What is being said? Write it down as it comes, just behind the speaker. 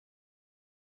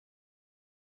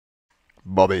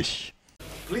Bobbish.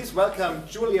 Please welcome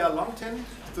Julia Longtin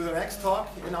to the next talk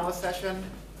in our session.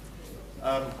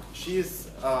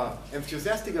 She's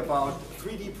enthusiastic about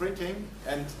 3D printing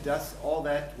and does all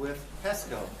that with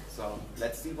Haskell. So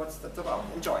let's see what that's about.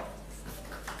 Enjoy.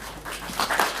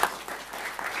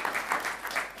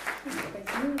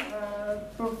 Thank you.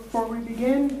 Before we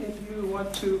begin, if you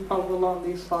want to follow along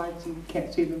these slides and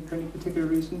can't see them for any particular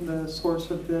reason, the source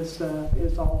of this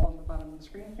is all on the bottom of the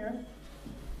screen here.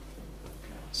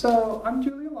 So I'm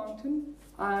Julia Longtin.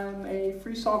 I'm a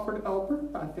free software developer.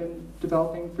 I've been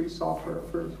developing free software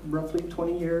for roughly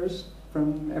 20 years,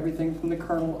 from everything from the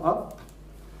kernel up.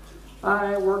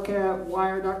 I work at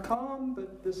wire.com,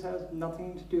 but this has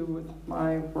nothing to do with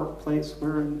my workplace.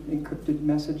 We're an encrypted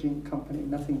messaging company,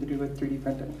 nothing to do with 3D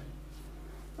printing.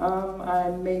 I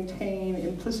maintain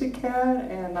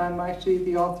ImplicitCAD, and I'm actually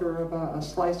the author of a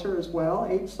slicer as well,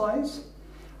 H-Slice.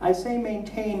 I say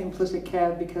maintain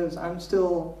ImplicitCAD because I'm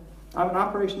an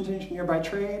operations engineer by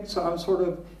trade, so I'm sort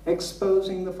of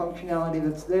exposing the functionality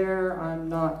that's there. I'm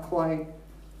not quite,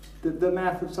 the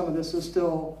math of some of this is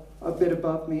still a bit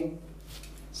above me.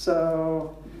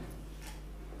 So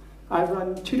I've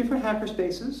run 2 different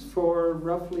hackerspaces for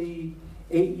roughly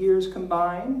 8 years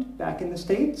combined back in the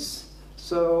States.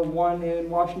 So one in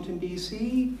Washington,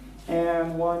 D.C.,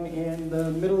 and one in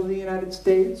the middle of the United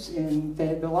States in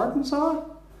Fayetteville, Arkansas.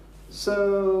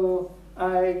 So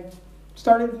I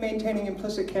started maintaining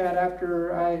ImplicitCAD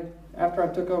after I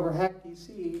took over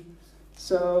HackDC.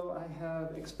 So I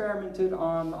have experimented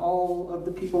on all of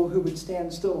the people who would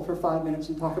stand still for 5 minutes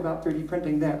and talk about 3D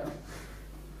printing there.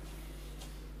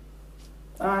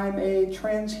 I'm a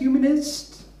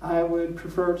transhumanist. I would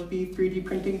prefer to be 3D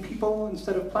printing people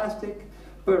instead of plastic,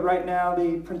 but right now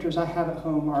the printers I have at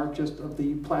home are just of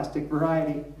the plastic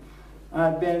variety.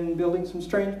 I've been building some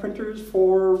strange printers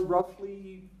for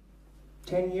roughly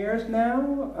 10 years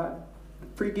now.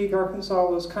 Free Geek Arkansas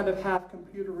was kind of half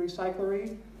computer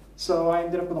recyclery. So I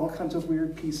ended up with all kinds of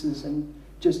weird pieces and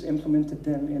just implemented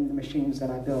them in the machines that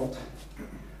I built.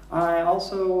 I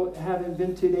also have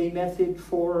invented a method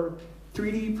for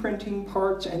 3D printing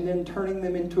parts and then turning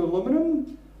them into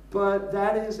aluminum, but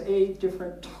that is a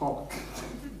different talk.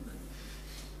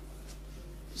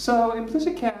 So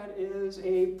ImplicitCAD is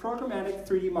a programmatic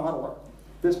 3D modeler.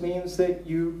 This means that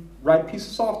you write a piece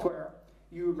of software,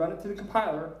 you run it through the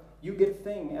compiler, you get a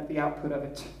thing at the output of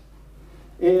it.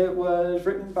 It was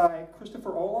written by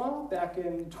Christopher Olav back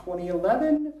in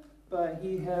 2011, but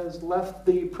he has left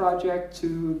the project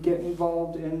to get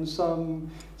involved in some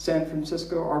San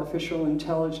Francisco artificial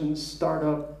intelligence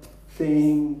startup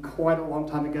thing quite a long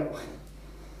time ago.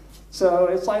 So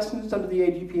it's licensed under the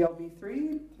AGPL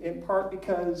v3, in part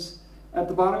because at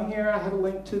the bottom here I have a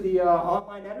link to the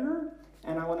online editor,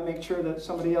 and I want to make sure that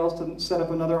somebody else doesn't set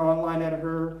up another online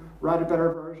editor, write a better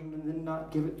version, and then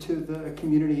not give it to the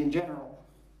community in general.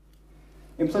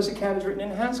 ImplicitCAD is written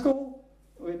in Haskell,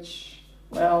 which,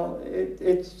 well,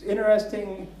 it's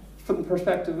interesting from the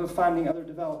perspective of finding other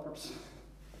developers.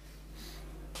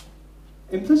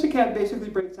 ImplicitCAD basically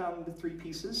breaks down into 3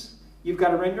 pieces. You've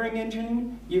got a rendering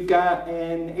engine, you've got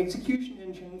an execution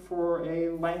engine for a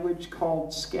language called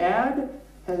SCAD.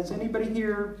 Has anybody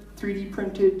here 3D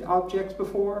printed objects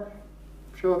before?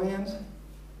 Show of hands.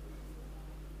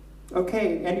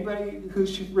 Okay, anybody who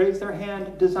should raise their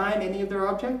hand design any of their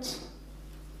objects?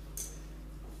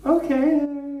 Okay,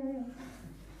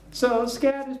 so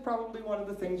SCAD is probably one of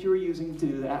the things you were using to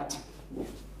do that.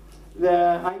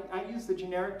 I use the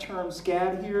generic term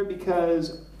SCAD here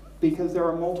because there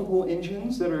are multiple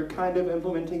engines that are kind of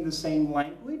implementing the same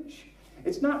language.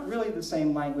 It's not really the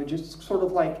same language. It's sort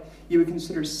of like you would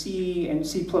consider C and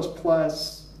C++.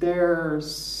 They're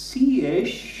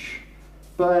C-ish,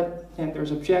 and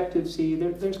there's Objective-C.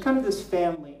 There's kind of this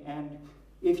family, and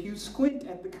if you squint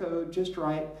at the code just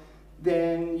right,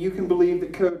 then you can believe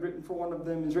that code written for one of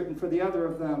them is written for the other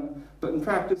of them, but in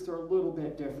practice they're a little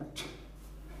bit different.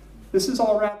 This is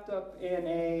all wrapped up in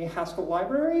a Haskell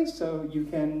library, so you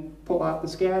can pull out the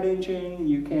SCAD engine,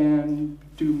 you can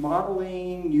do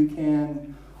modeling, you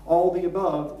can all the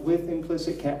above with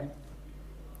ImplicitCAD.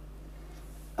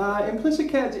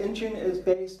 ImplicitCAD's engine is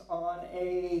based on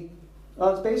a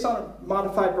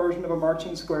modified version of a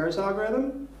marching squares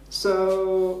algorithm.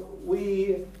 So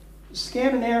we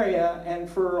scan an area, and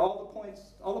for all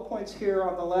the points here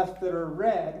on the left that are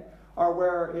red are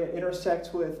where it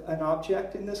intersects with an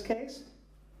object in this case.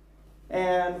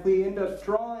 And we end up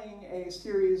drawing a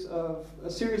series of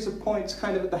points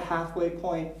kind of at the halfway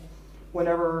point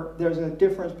whenever there's a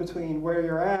difference between where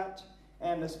you're at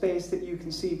and the space that you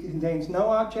can see contains no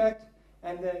object,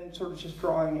 and then sort of just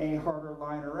drawing a harder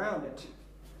line around it.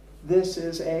 This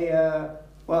is a,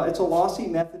 well, it's a lossy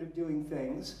method of doing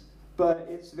things, but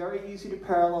it's very easy to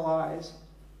parallelize.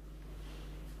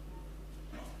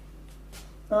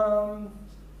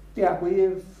 Yeah,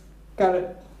 we've got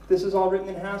it. This is all written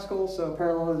in Haskell, so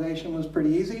parallelization was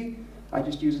pretty easy. I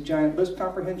just use a giant list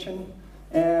comprehension,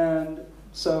 and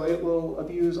so it will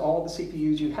abuse all the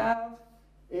CPUs you have.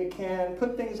 It can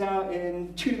put things out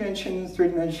in 2 dimensions, 3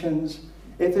 dimensions.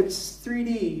 If it's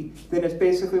 3D, then it's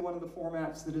basically one of the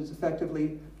formats that is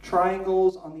effectively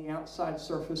triangles on the outside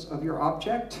surface of your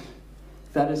object.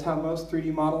 That is how most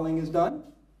 3D modeling is done,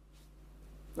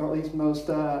 or at least most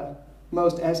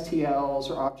STLs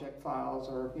or object files,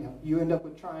 or you end up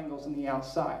with triangles on the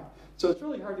outside. So it's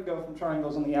really hard to go from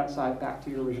triangles on the outside back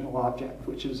to your original object,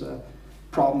 which is a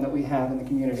problem that we have in the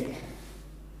community.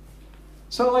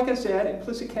 So like I said,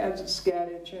 ImplicitCAD's a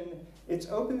SCAD engine. It's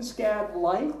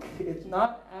OpenSCAD-like. It's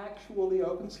not actually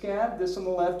OpenSCAD. This on the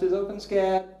left is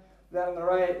OpenSCAD. That on the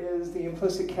right is the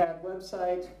ImplicitCAD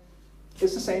website.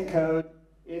 It's the same code.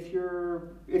 If you're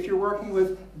working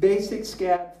with basic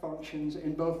SCAD functions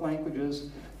in both languages,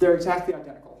 they're exactly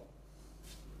identical.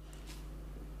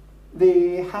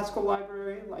 The Haskell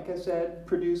library, like I said,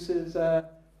 produces,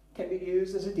 can be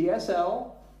used as a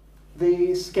DSL.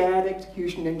 The SCAD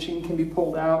execution engine can be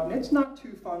pulled out, and it's not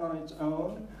too fun on its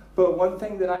own. But one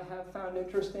thing that I have found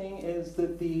interesting is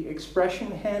that the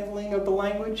expression handling of the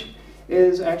language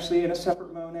is actually in a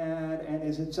separate monad and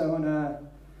is its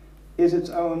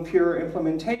own pure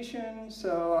implementation.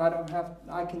 So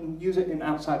I can use it in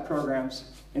outside programs.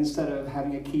 Instead of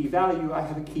having a key value, I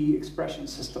have a key expression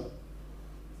system.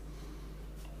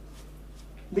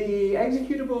 The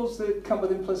executables that come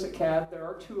with ImplicitCAD, there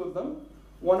are 2 of them.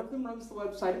 One of them runs the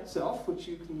website itself, which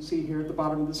you can see here at the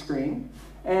bottom of the screen.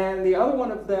 And the other one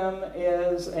of them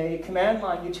is a command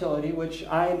line utility, which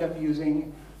I end up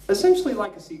using essentially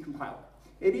like a C compiler.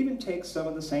 It even takes some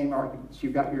of the same arguments.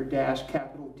 You've got your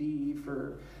 $D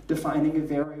for defining a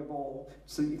variable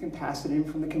so that you can pass it in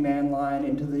from the command line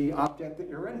into the object that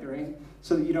you're rendering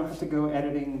so that you don't have to go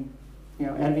editing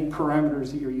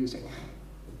parameters that you're using.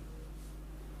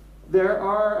 There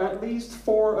are at least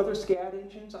 4 other SCAD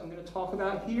engines I'm going to talk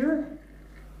about here.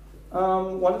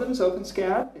 One of them is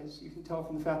OpenSCAD, as you can tell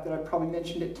from the fact that I've probably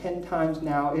mentioned it 10 times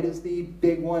now. It is the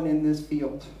big one in this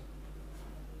field.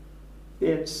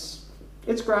 It's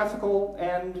graphical,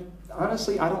 and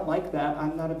honestly, I don't like that.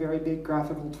 I'm not a very big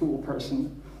graphical tool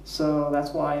person, so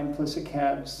that's why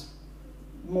ImplicitCAD's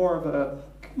more of a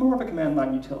command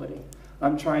line utility.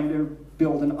 I'm trying to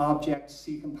build an object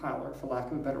C compiler, for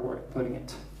lack of a better way of putting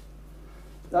it.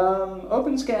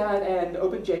 OpenSCAD and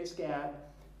OpenJSCAD,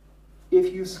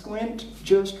 if you squint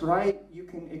just right, you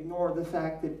can ignore the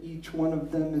fact that each one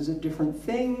of them is a different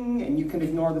thing, and you can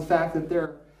ignore the fact that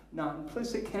they're not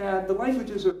ImplicitCAD. The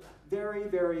languages are very,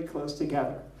 very close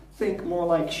together. Think more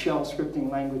like shell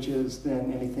scripting languages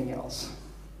than anything else.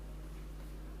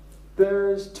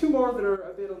 There's 2 more that are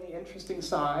a bit on the interesting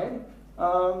side.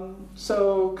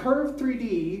 So Curve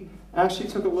 3D actually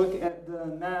took a look at the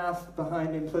math behind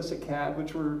ImplicitCAD,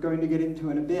 which we're going to get into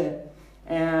in a bit,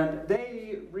 and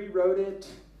they rewrote it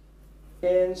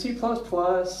in C++.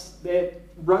 It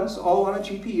runs all on a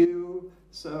GPU,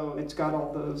 so it's got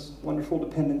all those wonderful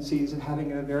dependencies of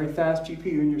having a very fast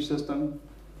GPU in your system.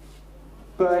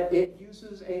 But it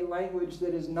uses a language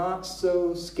that is not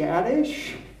so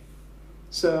SCAD-ish.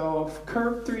 So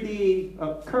Curve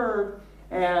 3D, Curve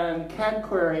and CAD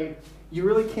query, you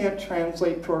really can't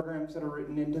translate programs that are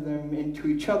written into them into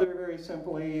each other very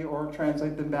simply, or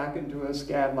translate them back into a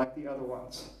SCAD like the other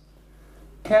ones.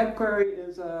 CAD query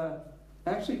is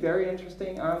actually very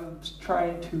interesting. I'm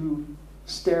trying to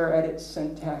stare at its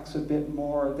syntax a bit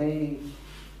more. They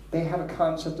have a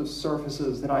concept of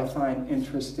surfaces that I find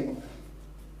interesting.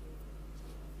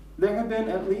 There have been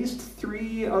at least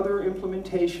 3 other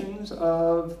implementations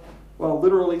of, well,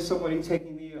 literally somebody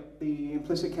taking the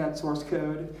ImplicitCAD source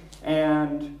code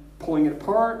and pulling it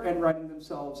apart and writing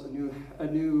themselves a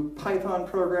new Python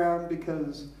program,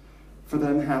 because for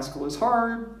them Haskell is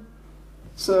hard.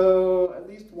 So at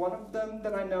least one of them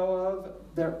that I know of,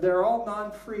 they're all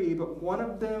non-free, but one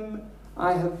of them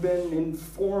I have been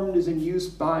informed is in use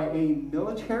by a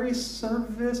military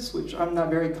service, which I'm not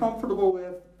very comfortable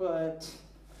with, but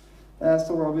that's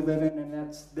the world we live in, and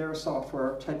that's their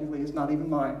software. Technically, it's not even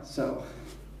mine. So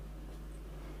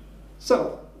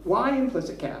why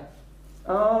ImplicitCAD?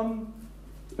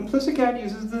 ImplicitCAD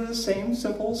uses the same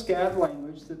simple SCAD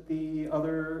language that the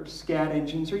other SCAD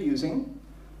engines are using.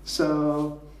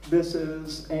 So this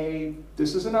is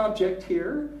an object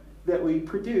here that we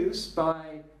produce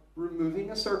by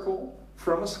removing a circle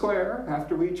from a square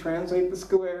after we translate the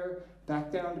square back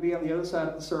down to be on the other side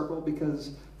of the circle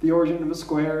because the origin of a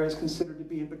square is considered to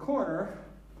be at the corner,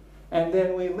 and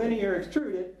then we linear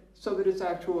extrude it so that it's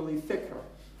actually thicker.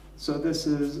 So this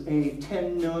is a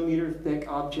 10 millimeter thick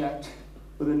object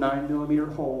with a 9 millimeter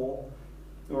hole,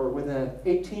 or with an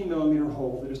 18 millimeter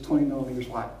hole that is 20 millimeters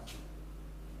wide.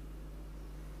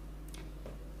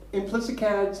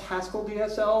 ImplicitCAD's Haskell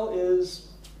DSL is,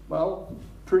 well,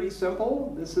 pretty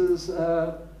simple. This is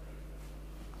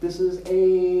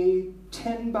a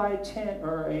 10 by 10,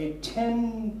 or a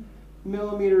 10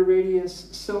 millimeter radius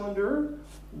cylinder,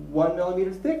 1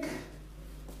 millimeter thick.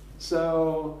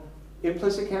 So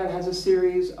ImplicitCAD has a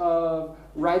series of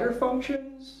writer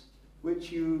functions,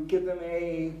 which you give them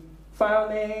a file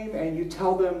name and you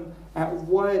tell them at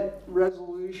what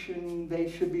resolution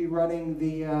they should be running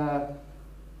the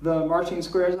marching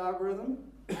squares algorithm.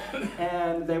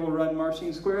 And they will run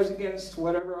marching squares against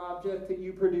whatever object that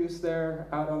you produce there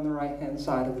out on the right-hand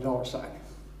side of the dollar sign.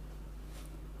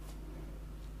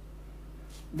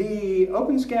 The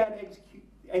OpenSCAD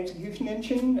execution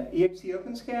engine, EXE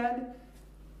OpenSCAD,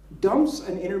 dumps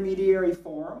an intermediary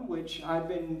form, which I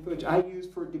use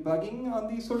for debugging on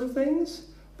these sort of things.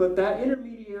 But that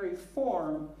intermediary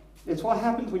form is what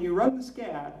happens when you run the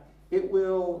SCAD. It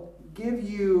will give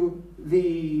you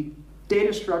the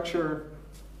data structure.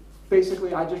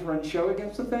 Basically, I just run show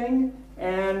against the thing,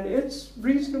 and it's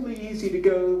reasonably easy to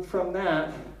go from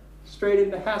that straight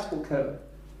into Haskell code.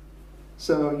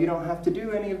 So you don't have to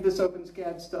do any of this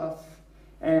OpenSCAD stuff,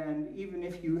 and even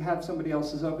if you have somebody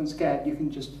else's OpenSCAD, you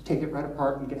can just take it right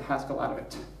apart and get Haskell out of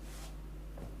it.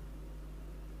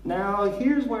 Now,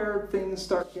 here's where things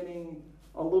start getting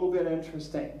a little bit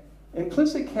interesting.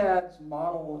 ImplicitCAD's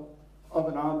model of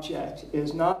an object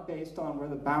is not based on where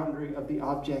the boundary of the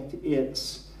object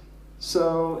is.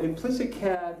 So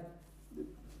ImplicitCAD,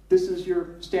 this is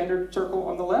your standard circle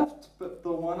on the left, but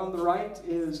the one on the right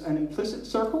is an implicit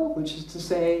circle, which is to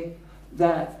say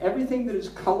that everything that is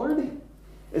colored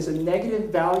is a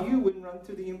negative value when run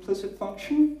through the implicit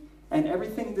function, and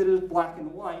everything that is black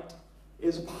and white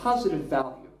is a positive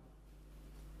value.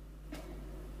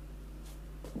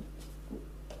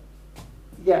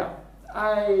 Yeah,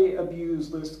 I abuse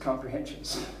list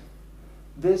comprehensions.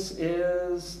 This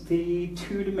is the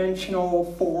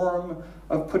two-dimensional form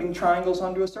of putting triangles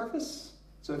onto a surface.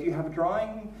 So if you have a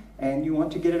drawing and you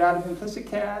want to get it out of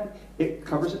ImplicitCAD, it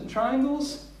covers it in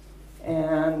triangles,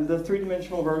 and the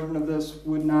three-dimensional version of this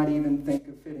would not even think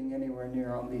of fitting anywhere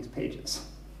near on these pages.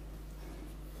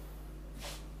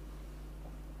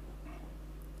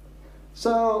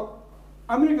 So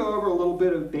I'm going to go over a little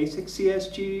bit of basic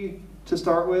CSG to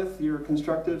start with, your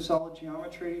constructive solid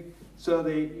geometry, so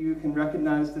that you can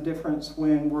recognize the difference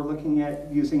when we're looking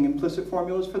at using implicit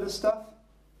formulas for this stuff.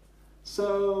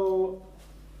 So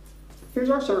here's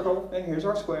our circle and here's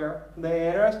our square. The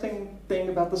interesting thing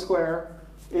about the square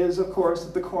is, of course,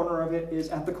 that the corner of it is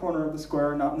at the corner of the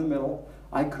square, not in the middle.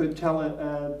 I could tell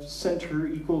it center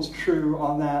equals true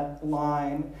on that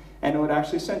line, and it would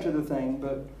actually center the thing,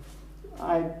 but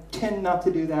I tend not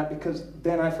to do that because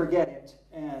then I forget it,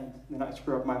 and then I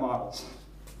screw up my models.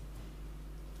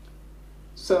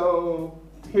 So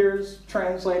here's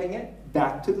translating it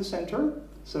back to the center.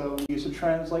 So use a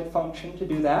translate function to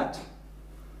do that.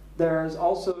 There's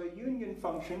also a union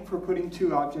function for putting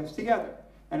two objects together.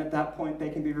 And at that point, they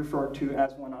can be referred to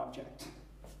as one object.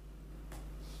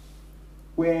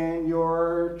 When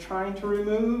you're trying to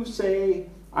remove, say,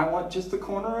 I want just the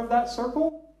corner of that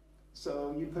circle,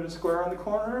 so you put a square on the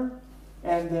corner,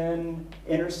 and then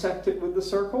intersect it with the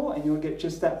circle, and you'll get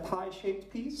just that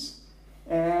pie-shaped piece.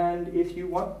 And if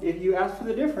you ask for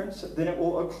the difference, then it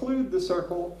will occlude the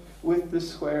circle with the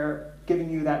square, giving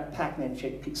you that Pac-Man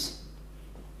shaped piece.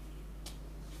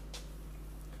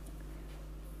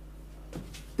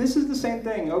 This is the same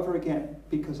thing over again,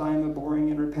 because I am a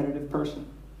boring and repetitive person,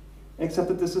 except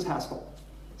that this is Haskell.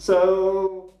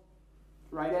 So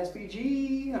write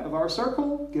SVG of our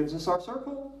circle gives us our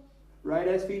circle. Write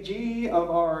SVG of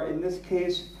our, in this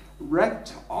case,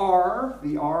 rect R,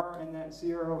 the R and that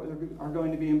 0 are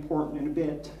going to be important in a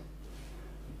bit,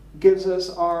 gives us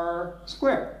our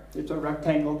square. It's a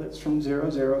rectangle that's from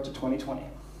 0, 0 to 20, 20.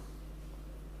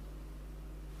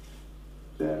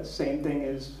 The same thing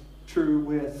is true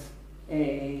with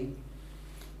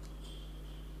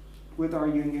our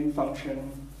union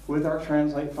function, with our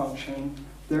translate function.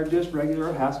 They're just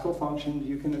regular Haskell functions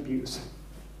you can abuse.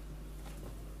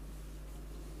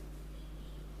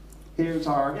 Here's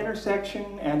our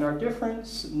intersection and our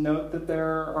difference. Note that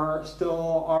there are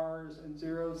still R's and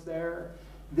zeros there.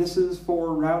 This is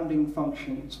for rounding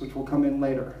functions, which will come in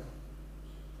later.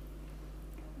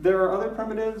 There are other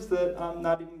primitives that I'm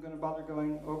not even going to bother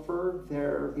going over.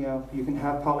 There, you can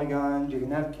have polygons, you can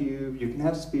have cubes, you can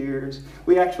have spheres.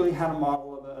 We actually had a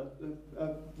model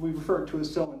of we referred to a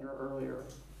cylinder earlier.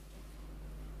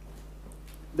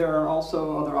 There are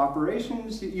also other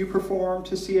operations that you perform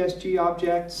to CSG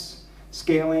objects,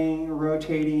 scaling,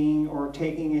 rotating, or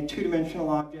taking a two-dimensional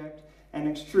object and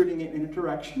extruding it in a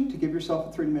direction to give yourself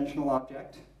a three-dimensional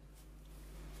object.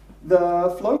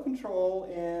 The flow control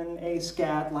in a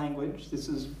SCAD language, this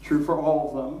is true for all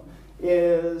of them,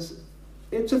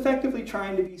 it's effectively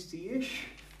trying to be C-ish.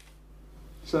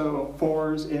 So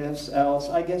fors, ifs, else.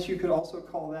 I guess you could also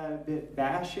call that a bit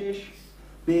bash-ish.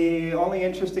 The only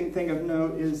interesting thing of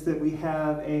note is that we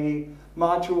have a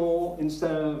module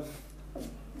instead of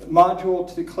module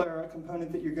to declare a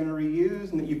component that you're going to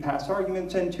reuse and that you pass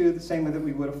arguments into the same way that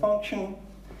we would a function.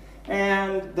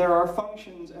 And there are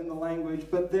functions in the language,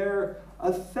 but they're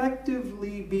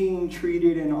effectively being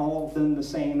treated in all of them the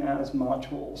same as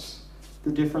modules.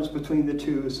 The difference between the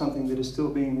two is something that is still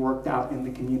being worked out in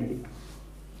the community.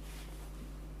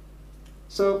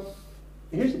 So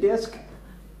here's a disk.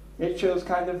 It shows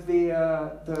kind of the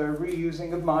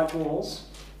reusing of modules.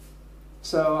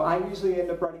 So I usually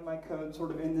end up writing my code sort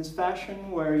of in this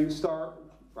fashion where you start,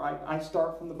 I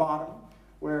start from the bottom,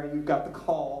 where you've got the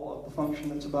call of the function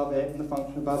that's above it and the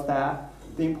function above that.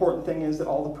 The important thing is that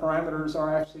all the parameters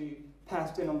are actually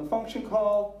passed in on the function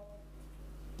call,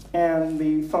 and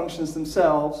the functions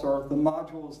themselves, or the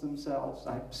modules themselves,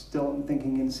 I'm still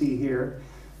thinking in C here,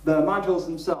 the modules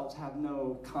themselves have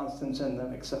no constants in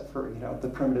them except for the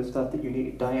primitive stuff that you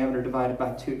need, diameter divided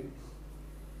by 2.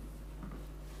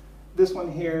 This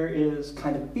one here is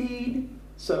kind of bead.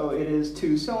 So it is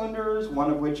two cylinders,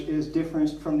 one of which is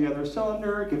differenced from the other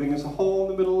cylinder, giving us a hole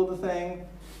in the middle of the thing.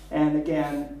 And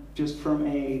again, just from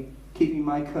a keeping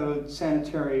my code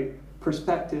sanitary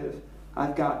perspective,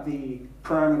 I've got the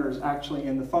parameters actually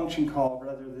in the function call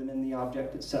rather than in the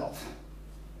object itself.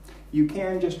 You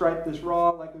can just write this raw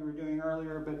like we were doing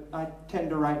earlier, but I tend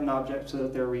to write an object so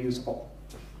that they're reusable.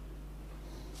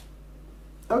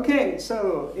 Okay,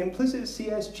 so implicit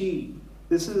CSG.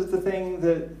 This is the thing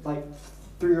that like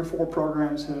 3 or 4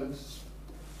 programs have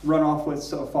run off with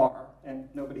so far, and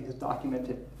nobody has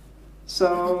documented.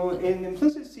 So in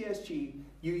implicit CSG,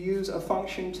 you use a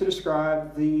function to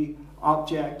describe the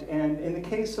object, and in the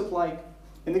case of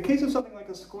something like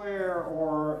a square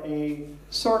or a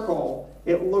circle,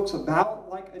 it looks about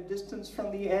like a distance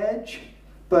from the edge,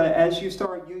 but as you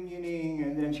start unioning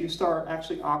and as you start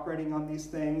actually operating on these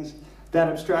things, that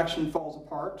abstraction falls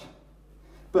apart,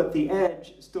 but the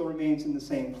edge still remains in the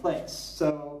same place.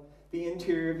 So the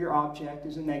interior of your object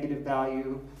is a negative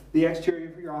value, the exterior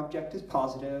of your object is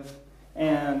positive,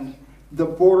 and the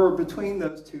border between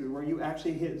those two, where you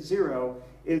actually hit 0,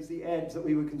 is the edge that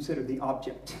we would consider the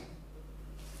object.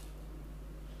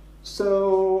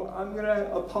 So I'm going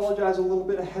to apologize a little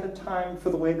bit ahead of time for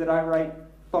the way that I write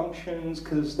functions,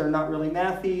 because they're not really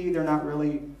mathy, they're not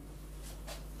really,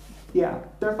 yeah,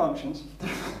 they're functions.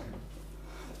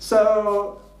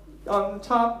 So on the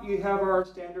top you have our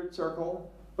standard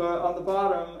circle, but on the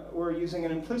bottom we're using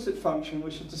an implicit function,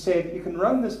 which is to say that you can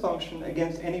run this function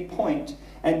against any point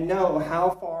and know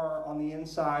how far on the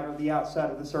inside or the outside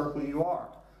of the circle you are.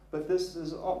 But this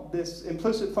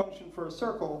implicit function for a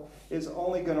circle is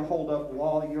only going to hold up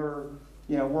while you're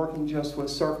working just with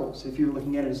circles. If you're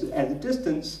looking at it as a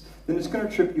distance, then it's going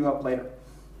to trip you up later.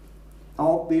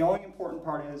 The only important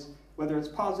part is whether it's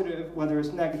positive, whether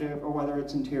it's negative, or whether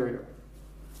it's interior,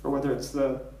 or whether it's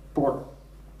the border.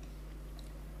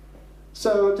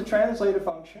 So to translate a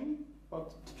function,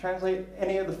 well, to translate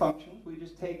any of the functions, we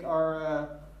just take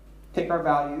our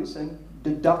values and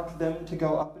deduct them to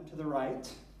go up and to the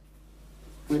right,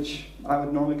 which I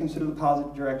would normally consider the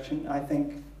positive direction. I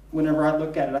think whenever I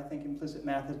look at it, I think implicit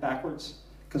math is backwards,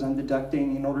 because I'm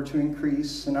deducting in order to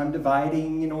increase, and I'm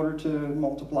dividing in order to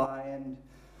multiply, and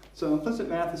so implicit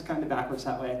math is kind of backwards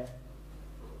that way.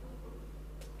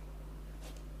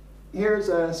 Here's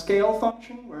a scale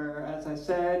function where, as I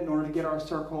said, in order to get our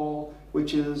circle,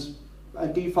 which is a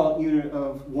default unit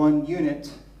of 1 unit,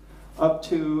 up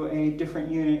to a different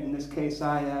unit, in this case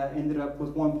I ended up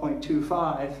with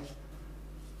 1.25,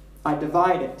 I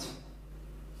divide it.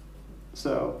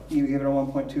 So you give it a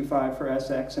 1.25 for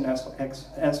Sx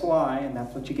and Sy, and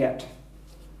that's what you get.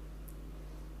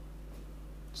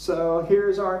 So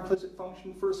here's our implicit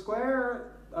function for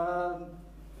square.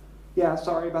 Yeah,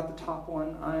 sorry about the top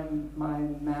one. My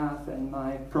math and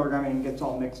my programming gets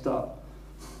all mixed up.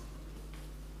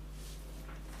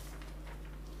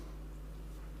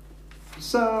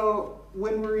 So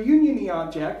when we're unioning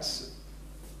objects,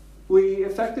 we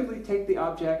effectively take the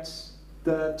objects,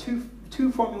 the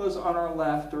two formulas on our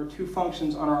left, or two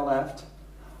functions on our left,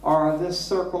 are this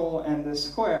circle and this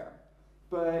square.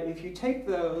 But if you take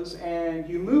those and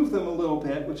you move them a little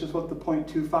bit, which is what the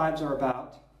 0.25s are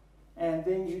about, and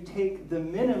then you take the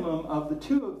minimum of the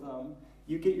two of them,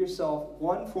 you get yourself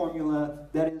one formula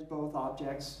that is both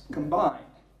objects combined.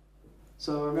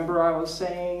 So remember I was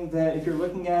saying that if you're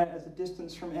looking at it as a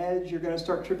distance from edge, you're going to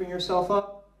start tripping yourself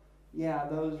up? Yeah,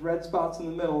 those red spots in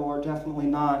the middle are definitely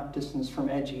not distance from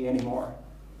edgy anymore.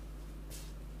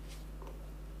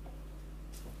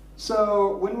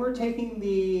 So when we're taking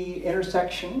the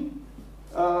intersection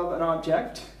of an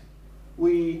object,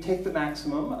 we take the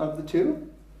maximum of the two,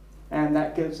 and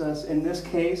that gives us, in this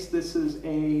case, this is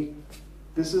a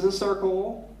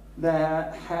circle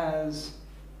that has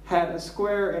had a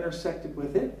square intersected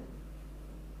with it.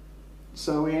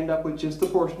 So we end up with just the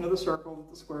portion of the circle that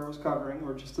the square was covering,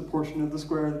 or just the portion of the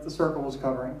square that the circle was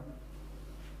covering.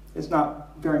 It's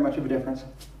not very much of a difference.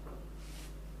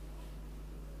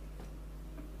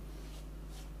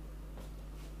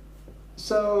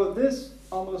 So this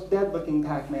almost dead looking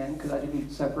Pac-Man, because I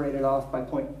didn't separate it off by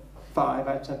 0.5,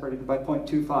 I separated it by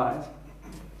 0.25,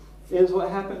 is what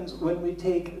happens when we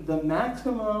take the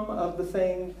maximum of the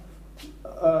thing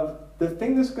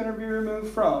that's going to be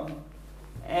removed from,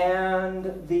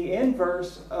 and the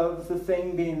inverse of the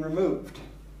thing being removed.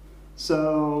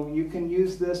 So you can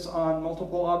use this on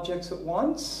multiple objects at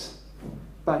once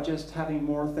by just having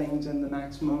more things in the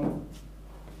maximum,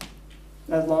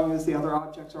 as long as the other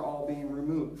objects are all being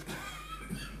removed.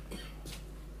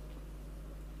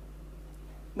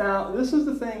 Now, this is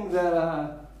the thing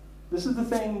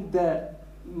that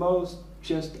most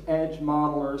just edge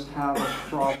modelers have a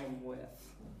problem with.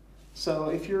 So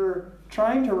if you're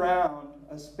trying to round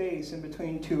a space in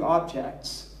between two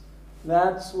objects,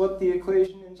 that's what the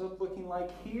equation ends up looking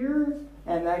like here,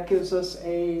 and that gives us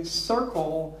a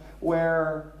circle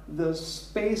where the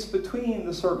space between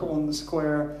the circle and the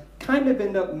square kind of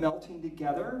end up melting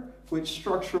together, which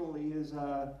structurally is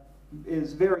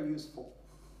very useful.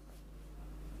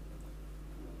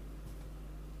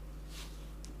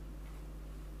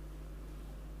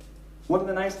 One of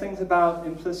the nice things about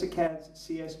ImplicitCAD's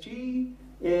CSG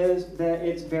is that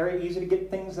it's very easy to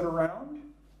get things that are round.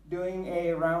 Doing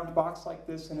a round box like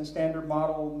this in a standard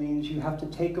model means you have to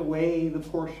take away the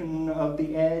portion of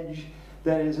the edge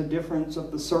that is a difference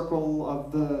of the circle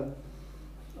of the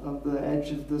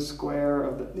edge of the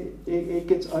square. It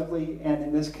gets ugly, and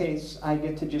in this case, I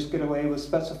get to just get away with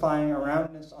specifying a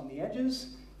roundness on the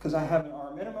edges because I have an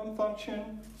R minimum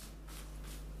function,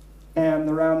 and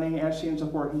the rounding actually ends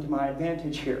up working to my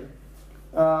advantage here.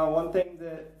 One thing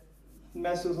that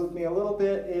messes with me a little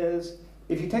bit is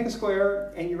if you take a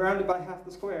square and you round it by half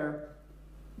the square,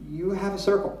 you have a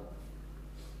circle.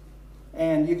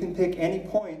 And you can pick any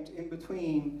point in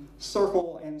between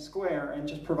circle and square and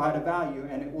just provide a value,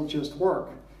 and it will just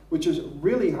work, which is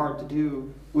really hard to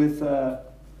do with other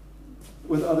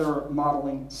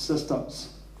modeling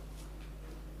systems.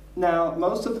 Now,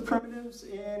 most of the primitives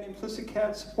in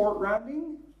ImplicitCAD support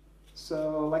rounding.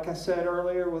 So, like I said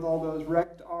earlier, with all those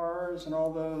rect R's and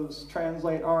all those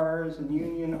translate R's and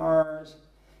union R's,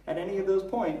 at any of those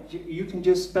points, you can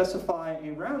just specify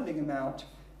a rounding amount,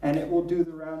 and it will do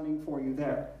the rounding for you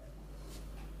there.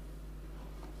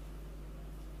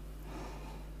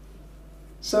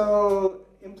 So,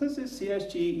 implicit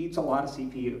CSG eats a lot of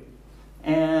CPU.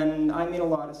 And I mean a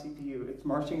lot of CPU. It's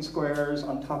marching squares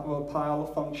on top of a pile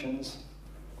of functions.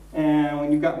 And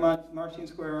when you've got marching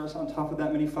squares on top of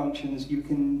that many functions, you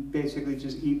can basically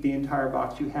just eat the entire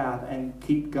box you have and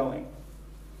keep going.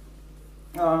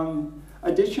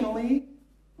 Additionally,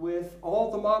 with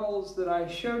all the models that I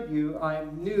showed you, I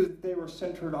knew that they were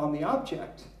centered on the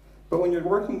object. But when you're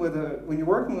working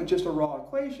with just a raw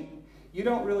equation, you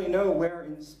don't really know where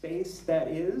in space that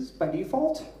is by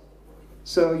default.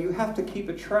 So you have to keep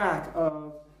a track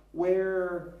of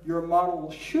where your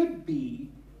model should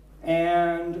be,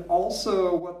 and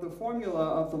also what the formula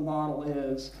of the model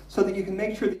is, so that you can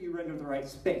make sure that you render the right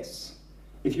space.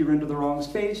 If you render the wrong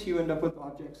space, you end up with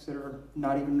objects that are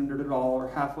not even rendered at all or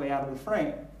halfway out of the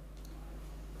frame.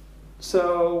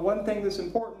 So one thing that's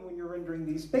important when you're rendering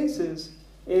these spaces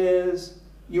is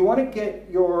you want to get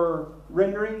your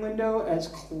rendering window as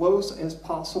close as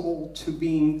possible to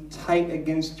being tight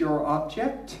against your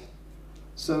object.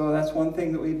 So that's one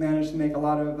thing that we've managed to make a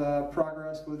lot of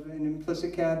progress with in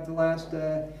ImplicitCAD the last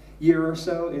year or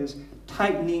so, is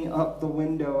tightening up the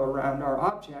window around our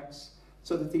objects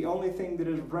so that the only thing that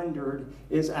is rendered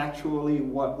is actually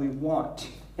what we want,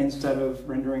 instead of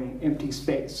rendering empty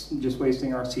space and just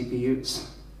wasting our CPUs.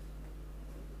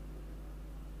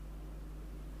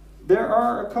 There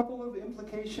are a couple of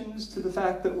implications to the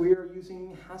fact that we are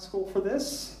using Haskell for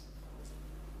this.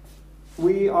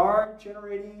 We are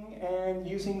generating and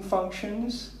using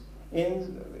functions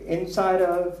inside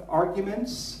of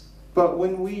arguments, but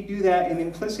when we do that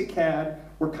in ImplicitCAD,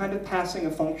 we're kind of passing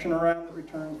a function around that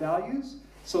returns values,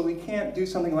 so we can't do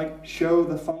something like show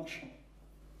the function.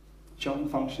 Showing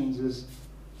functions is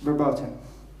verboten.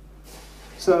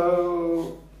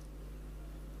 So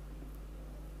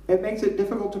it makes it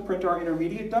difficult to print our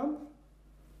intermediate dump.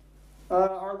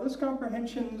 Our list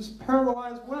comprehensions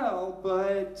parallelize well,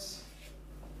 but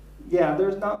yeah, there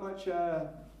is not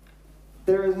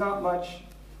much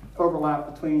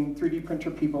overlap between 3D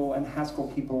printer people and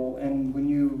Haskell people, and when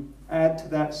you add to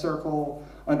that circle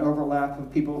an overlap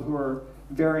of people who are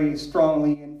very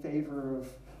strongly in favor of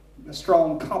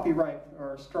strong copyright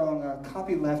or strong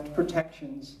copyleft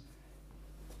protections,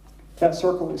 that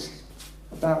circle is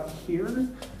about here.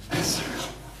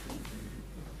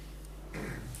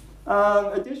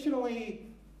 Additionally,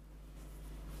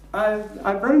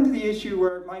 I've run into the issue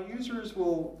where my users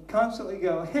will constantly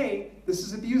go, hey, this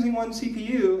is abusing one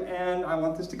CPU and I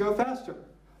want this to go faster.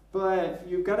 But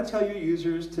you've got to tell your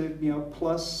users to,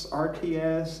 plus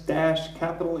RTS dash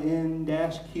capital N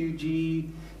dash QG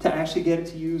to actually get it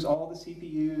to use all the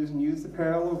CPUs and use the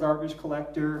parallel garbage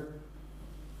collector.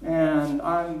 And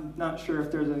I'm not sure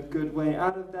if there's a good way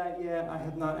out of that yet. I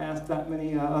have not asked that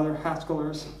many other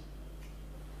Haskellers.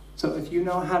 So if you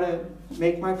know how to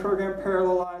make my program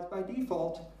parallelize by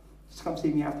default, just come see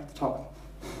me after the talk.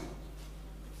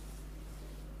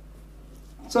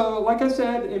 So like I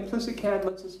said, ImplicitCAD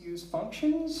lets us use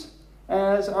functions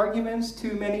as arguments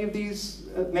to many of these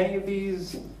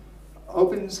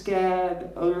open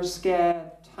SCAD, other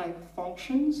SCAD type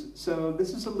functions. So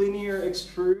this is a linear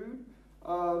extrude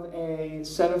of a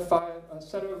set of five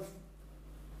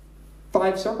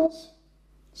circles.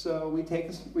 So we take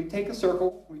a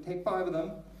circle, we take 5 of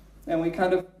them, and we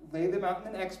kind of lay them out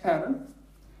in an X pattern.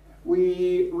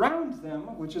 We round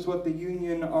them, which is what the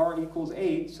union R equals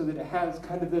 8, so that it has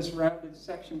kind of this rounded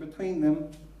section between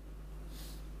them.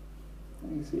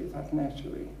 Let me see if I can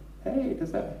actually, hey,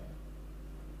 does that?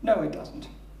 No, it doesn't.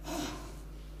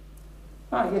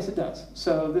 Ah, yes it does.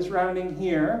 So this rounding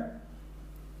here,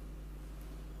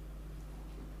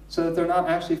 so that they're not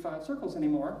actually 5 circles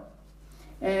anymore.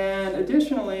 And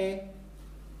additionally,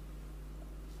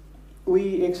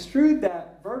 we extrude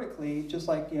that vertically, just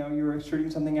like you're extruding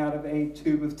something out of a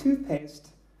tube of toothpaste.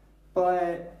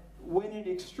 But when it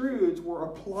extrudes, we're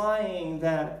applying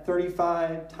that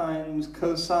 35 times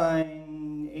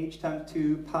cosine h times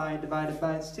 2 pi divided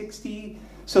by 60,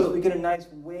 so that we get a nice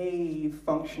wave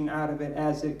function out of it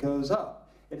as it goes up.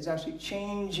 It is actually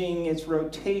changing its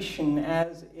rotation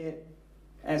as it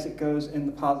goes in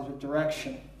the positive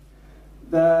direction.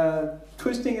 The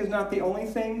twisting is not the only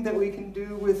thing that we can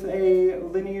do with a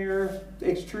linear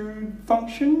extrude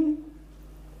function.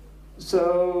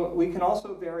 So we can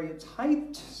also vary its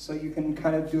height, so you can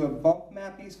kind of do a bump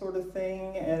mappy sort of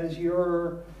thing as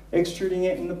you're extruding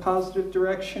it in the positive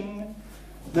direction.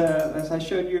 As I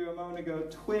showed you a moment ago,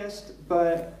 twist,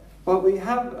 but we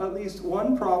have at least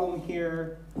one problem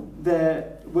here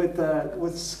that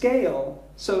with scale.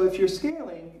 So if you're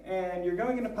scaling and you're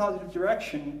going in a positive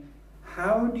direction,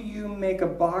 how do you make a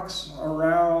box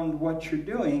around what you're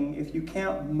doing if you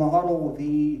can't model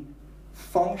the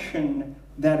function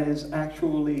that is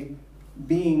actually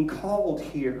being called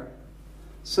here?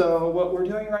 So what we're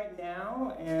doing right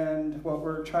now, and what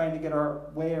we're trying to get our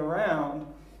way around,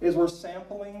 is we're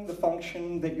sampling the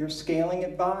function that you're scaling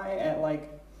it by at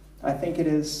I think it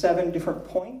is 7 different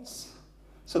points,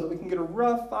 so that we can get a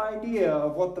rough idea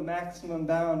of what the maximum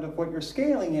bound of what you're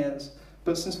scaling is.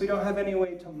 But since we don't have any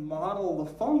way to model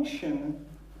the function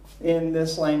in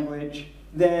this language,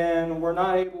 then we're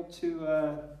not able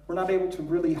to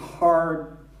really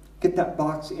hard get that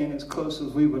box in as close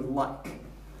as we would like.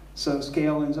 So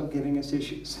scale ends up giving us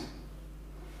issues.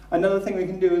 Another thing we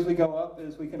can do as we go up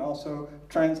is we can also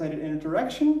translate it in a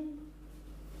direction.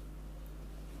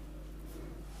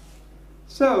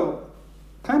 So,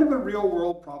 kind of a real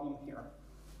world problem here.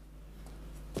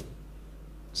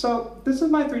 So this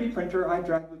is my 3D printer I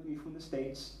dragged with me from the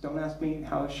States. Don't ask me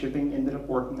how shipping ended up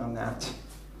working on that.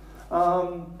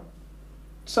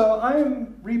 So I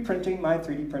am reprinting my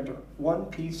 3D printer, one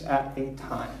piece at a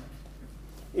time.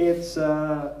 It's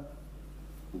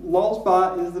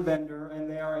Lulzbot is the vendor, and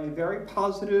they are a very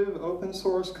positive open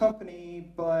source company,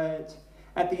 but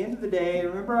at the end of the day,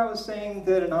 remember I was saying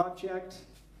that an object,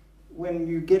 when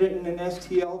you get it in an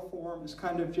STL form, is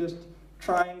kind of just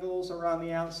triangles around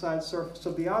the outside surface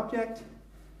of the object?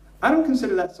 I don't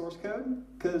consider that source code,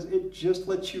 because it just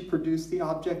lets you produce the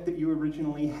object that you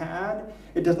originally had.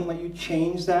 It doesn't let you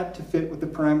change that to fit with the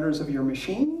parameters of your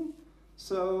machine.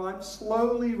 So I'm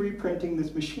slowly reprinting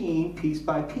this machine piece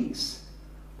by piece.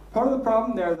 Part of the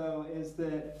problem there, though, is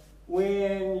that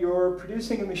when you're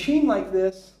producing a machine like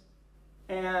this,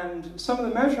 and some of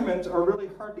the measurements are really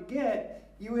hard to get,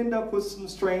 you end up with some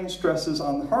strange stresses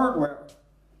on the hardware.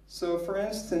 So for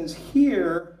instance,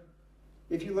 here,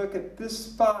 if you look at this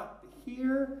spot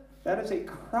here, that is a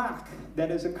crack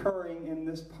that is occurring in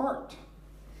this part.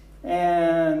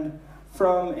 And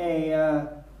from a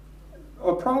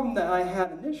problem that I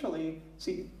had initially,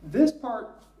 see, this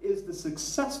part is the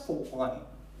successful one.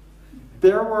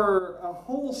 There were a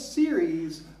whole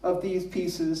series of these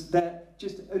pieces that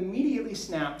just immediately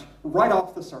snapped right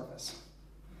off the surface.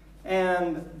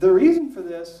 And the reason for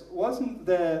this wasn't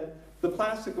that the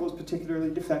plastic was particularly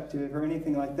defective or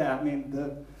anything like that. I mean,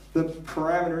 the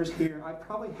parameters here, I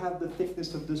probably have the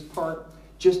thickness of this part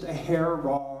just a hair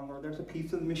wrong, or there's a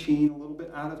piece of the machine a little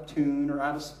bit out of tune or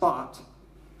out of spot.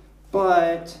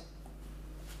 But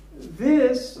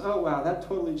this, oh wow, that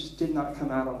totally just did not come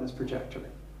out on this projector.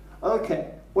 Okay,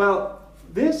 well,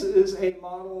 this is a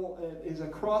model, it is a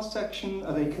cross-section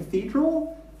of a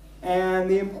cathedral, and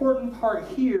the important part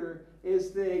here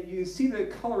is that you see the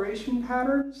coloration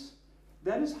patterns.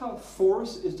 That is how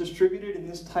force is distributed in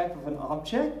this type of an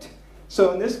object.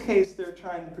 So in this case, they're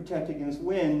trying to protect against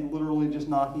wind, literally just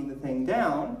knocking the thing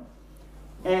down.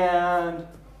 And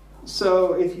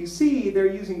so if you see,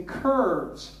 they're using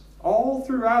curves all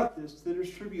throughout this to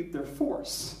distribute their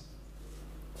force.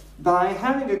 By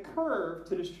having a curve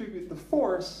to distribute the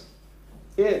force,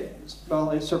 it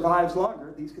survives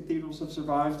longer. These cathedrals have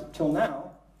survived till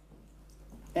now.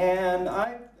 And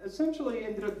I essentially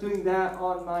ended up doing that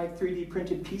on my 3D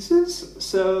printed pieces.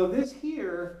 So this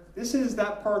here, this is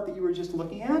that part that you were just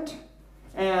looking at.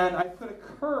 And I put a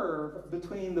curve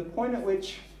between the point at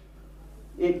which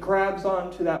it grabs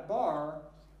onto that bar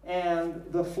and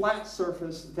the flat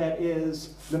surface that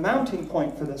is the mounting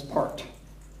point for this part.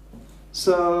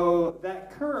 So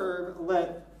that curve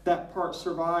let that part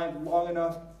survive long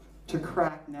enough to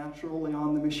crack naturally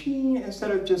on the machine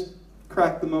instead of just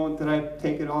crack the moment that I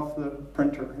take it off the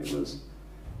printer. It was,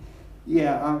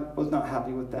 yeah, I was not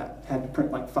happy with that. Had to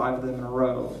print like 5 of them in a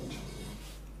row.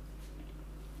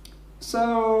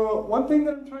 So one thing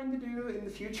that I'm trying to do in the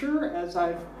future, as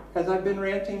I've been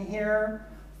ranting here,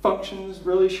 functions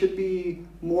really should be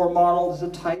more modeled as a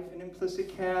type in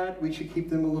ImplicitCAD. We should keep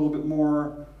them a little bit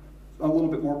more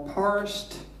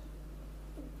parsed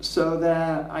so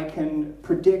that I can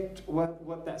predict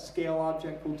what that scale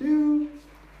object will do.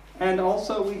 And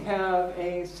also we have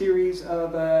a series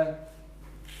of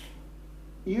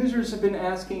users have been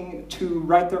asking to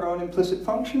write their own implicit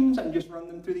functions and just run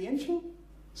them through the engine.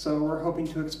 So we're hoping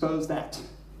to expose that.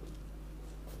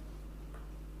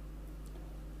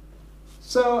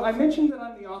 So I mentioned that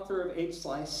I'm the author of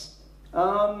HSlice.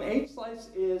 HSlice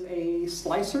is a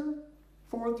slicer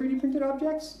for 3D printed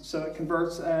objects. So it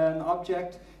converts an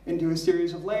object into a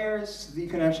series of layers so that you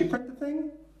can actually print the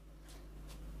thing.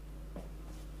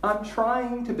 I'm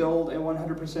trying to build a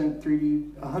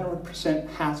 100%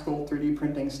 Haskell 3D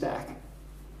printing stack.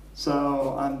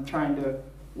 So I'm trying to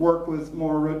work with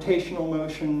more rotational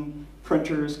motion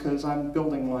printers because I'm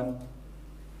building one.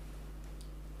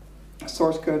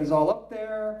 Source code is all up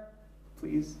there.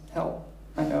 Please help.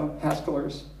 I know,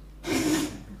 Haskellers.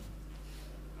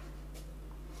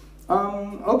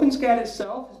 OpenSCAD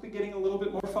itself has been getting a little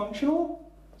bit more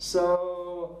functional.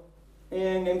 So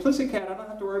in ImplicitCAD, I don't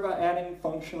have to worry about adding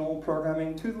functional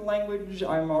programming to the language.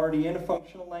 I'm already in a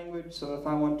functional language, so if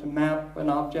I want to map an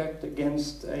object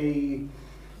against I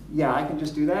can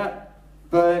just do that.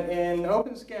 But in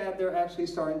OpenSCAD, they're actually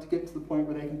starting to get to the point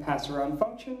where they can pass around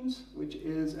functions, which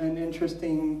is an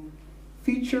interesting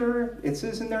feature. It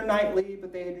is in their nightly,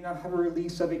 but they do not have a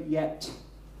release of it yet.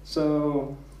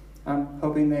 So I'm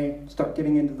hoping they start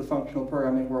getting into the functional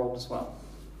programming world as well.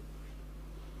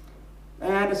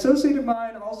 And associate of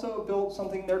mine also built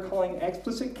something they're calling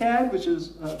ImplicitCAD, which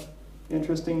is an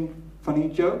interesting, funny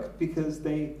joke because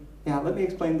let me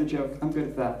explain the joke. I'm good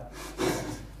at that.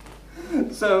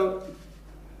 So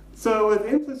with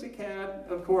ImplicitCAD,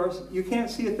 of course, you can't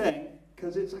see a thing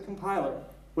because it's a compiler.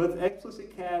 With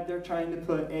ImplicitCAD, they're trying to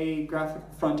put a graphical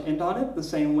front end on it, the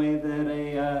same way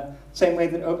that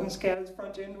OpenSCAD's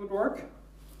front end would work.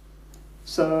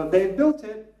 So they've built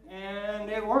it and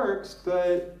it works,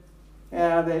 but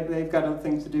yeah, they've got other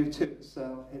things to do too.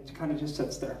 So it kind of just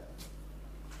sits there.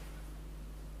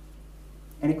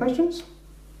 Any questions?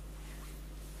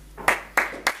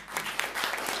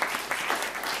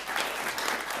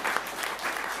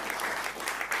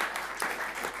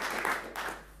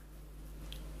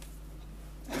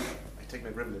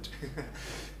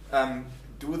 it.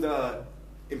 Do the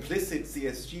implicit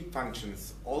CSG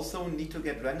functions also need to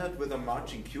get rendered with a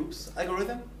marching cubes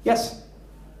algorithm? Yes.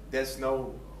 There's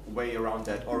no way around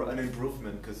that, or an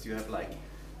improvement, because you have like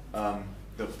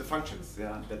the functions,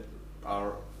 yeah, that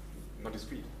are not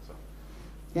discrete. So.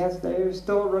 Yes, they're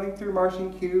still running through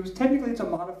marching cubes. Technically, it's a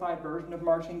modified version of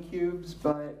marching cubes,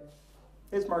 but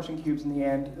it's marching cubes in the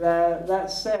end.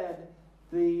 That said,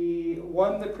 the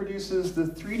one that produces the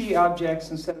 3D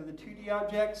objects instead of the 2D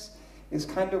objects is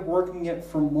kind of working it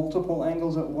from multiple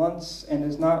angles at once and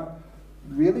is not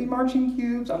really marching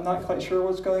cubes. I'm not quite sure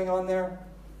what's going on there.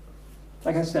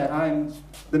 Like I said, I'm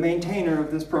the maintainer of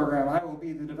this program. I will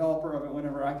be the developer of it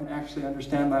whenever I can actually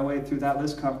understand my way through that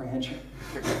list comprehension.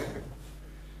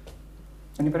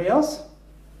 Anybody else?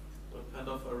 What kind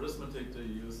of arithmetic do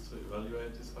you use to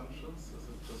evaluate these functions? Is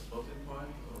it just floating point?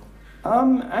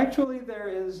 Or? Actually, there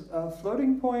is a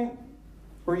floating point.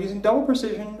 We're using double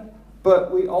precision,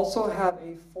 but we also have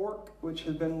a fork which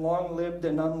has been long-lived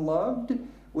and unloved,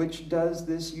 which does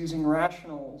this using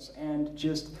rationals and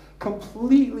just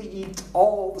completely eats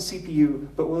all the CPU,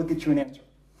 but will get you an answer.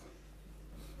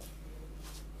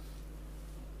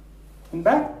 In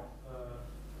back?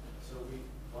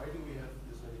 Why do we have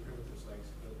this many primitives like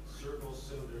circles,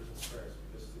 cylinders, and squares?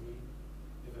 Because to me,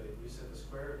 if you said a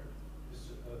square,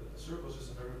 a circle is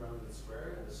just a very rounded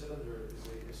square, and a cylinder is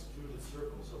a extruded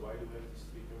circle. So why do we have these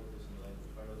three primitives in the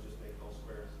language? Why not just make all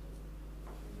squares?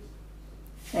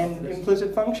 And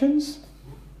implicit functions?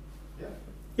 Yeah.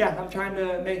 Yeah, I'm trying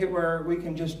to make it where we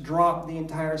can just drop the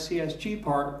entire CSG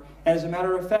part. As a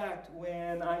matter of fact,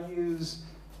 when I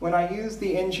use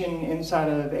the engine inside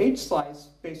of HSlice,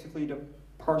 basically to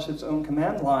parse its own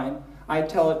command line, I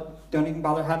tell it, don't even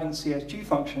bother having CSG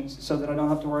functions, so that I don't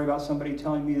have to worry about somebody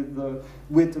telling me the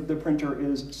width of the printer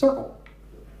is circle.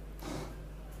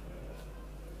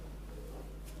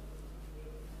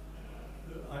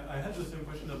 I had the same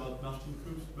question about marching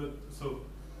cubes, but so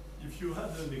if you had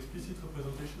an explicit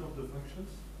representation of the functions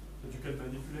that you can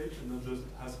manipulate and not just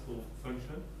Haskell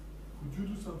function, could you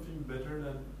do something better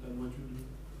than what you do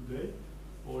today?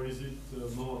 Or is it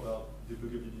more about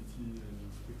debuggability and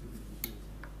predictability?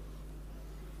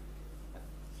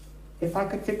 If I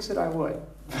could fix it, I would.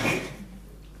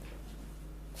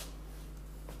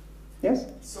 Yes?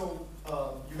 So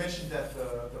you mentioned that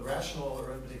the rational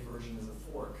arithmetic version is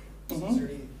a fork.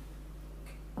 Mm-hmm.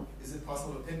 Is it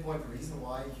possible to pinpoint the reason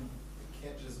why you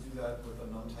can't just do that with a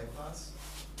num-type class?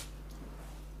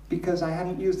 Because I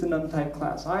hadn't used the num-type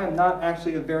class. I am not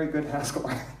actually a very good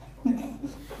Haskeller. Okay.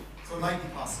 So it might be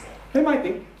possible. It might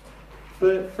be.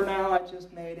 But for now, I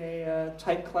just made a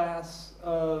type class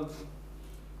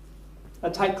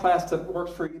that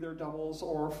works for either doubles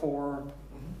or for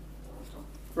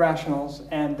rationals,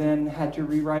 and then had to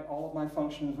rewrite all of my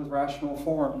functions with rational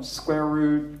forms, square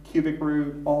root, cubic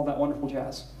root, all that wonderful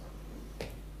jazz.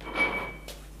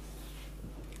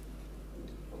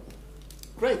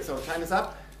 Great, so time is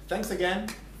up. Thanks again.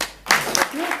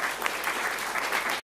 Thank you.